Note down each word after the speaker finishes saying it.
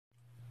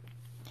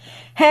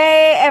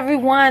Hey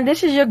everyone,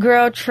 this is your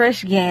girl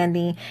Trish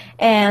Gandy,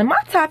 and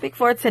my topic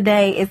for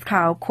today is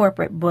called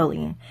corporate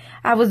bullying.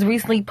 I was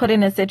recently put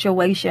in a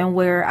situation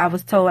where I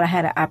was told I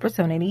had an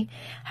opportunity,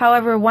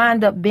 however,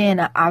 wound up being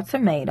an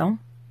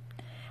ultimatum.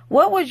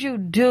 What would you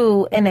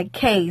do in a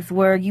case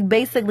where you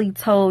basically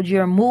told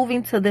you're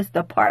moving to this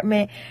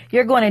department,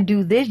 you're going to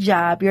do this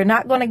job, you're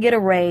not going to get a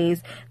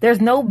raise, there's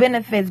no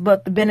benefits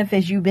but the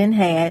benefits you've been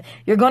had,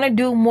 you're going to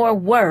do more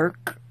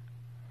work.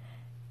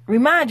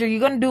 Reminder,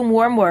 you're going to do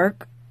more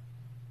work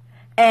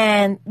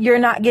and you're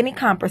not getting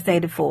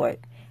compensated for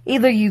it.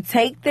 Either you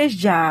take this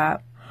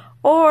job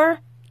or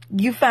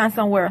you find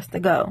somewhere else to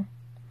go.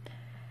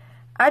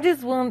 I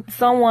just want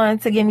someone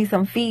to give me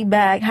some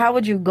feedback. How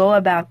would you go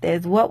about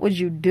this? What would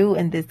you do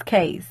in this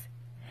case?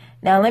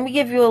 Now, let me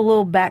give you a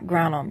little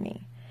background on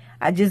me.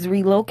 I just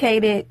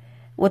relocated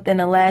within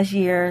the last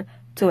year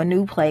to a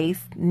new place,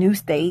 new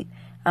state.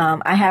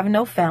 I have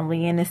no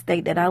family in the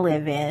state that I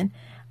live in.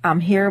 I'm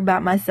here by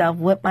myself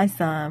with my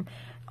son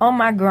on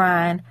my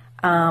grind.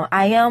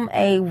 I am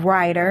a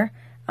writer.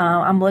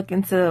 I'm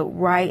looking to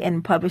write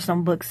and publish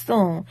some books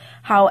soon.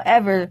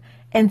 However,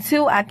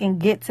 until I can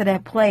get to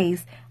that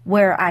place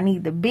where I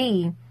need to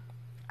be,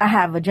 I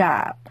have a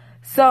job.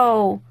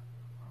 So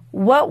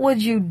what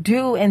would you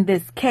do in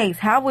this case?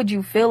 How would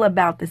you feel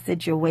about the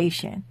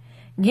situation?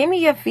 Give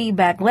me your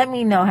feedback. Let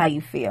me know how you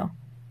feel.